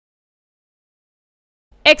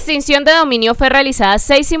Extinción de dominio fue realizada a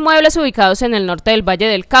 6 inmuebles ubicados en el norte del Valle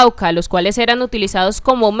del Cauca, los cuales eran utilizados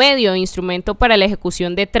como medio e instrumento para la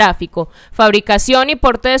ejecución de tráfico, fabricación y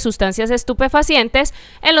porte de sustancias estupefacientes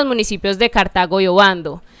en los municipios de Cartago y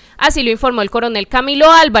Obando. Así lo informó el coronel Camilo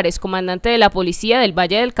Álvarez, comandante de la Policía del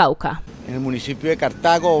Valle del Cauca. En el municipio de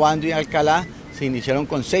Cartago, Obando y Alcalá se iniciaron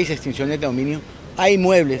con 6 extinciones de dominio a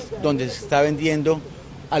inmuebles donde se está vendiendo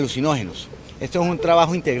alucinógenos. Esto es un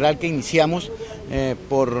trabajo integral que iniciamos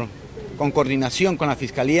con coordinación con la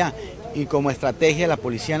Fiscalía y como estrategia de la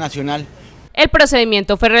Policía Nacional. El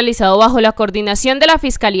procedimiento fue realizado bajo la coordinación de la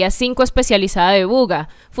Fiscalía 5 especializada de Buga,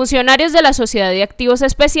 funcionarios de la Sociedad de Activos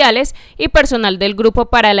Especiales y personal del Grupo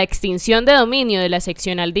para la Extinción de Dominio de la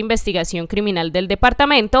Seccional de Investigación Criminal del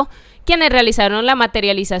Departamento, quienes realizaron la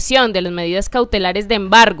materialización de las medidas cautelares de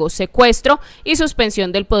embargo, secuestro y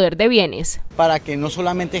suspensión del poder de bienes. Para que no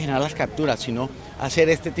solamente generar las capturas, sino hacer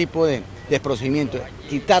este tipo de procedimiento,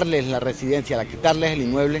 quitarles la residencia, quitarles el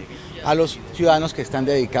inmueble a los ciudadanos que están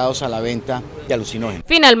dedicados a la venta de alucinógenos.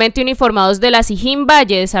 Finalmente, uniformados de la SIJIN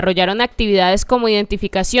Valle desarrollaron actividades como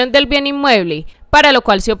identificación del bien inmueble, para lo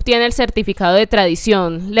cual se obtiene el certificado de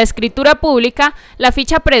tradición, la escritura pública, la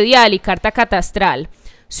ficha predial y carta catastral.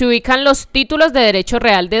 Se ubican los títulos de derecho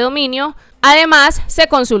real de dominio. Además, se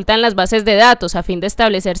consultan las bases de datos a fin de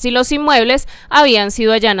establecer si los inmuebles habían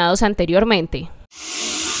sido allanados anteriormente.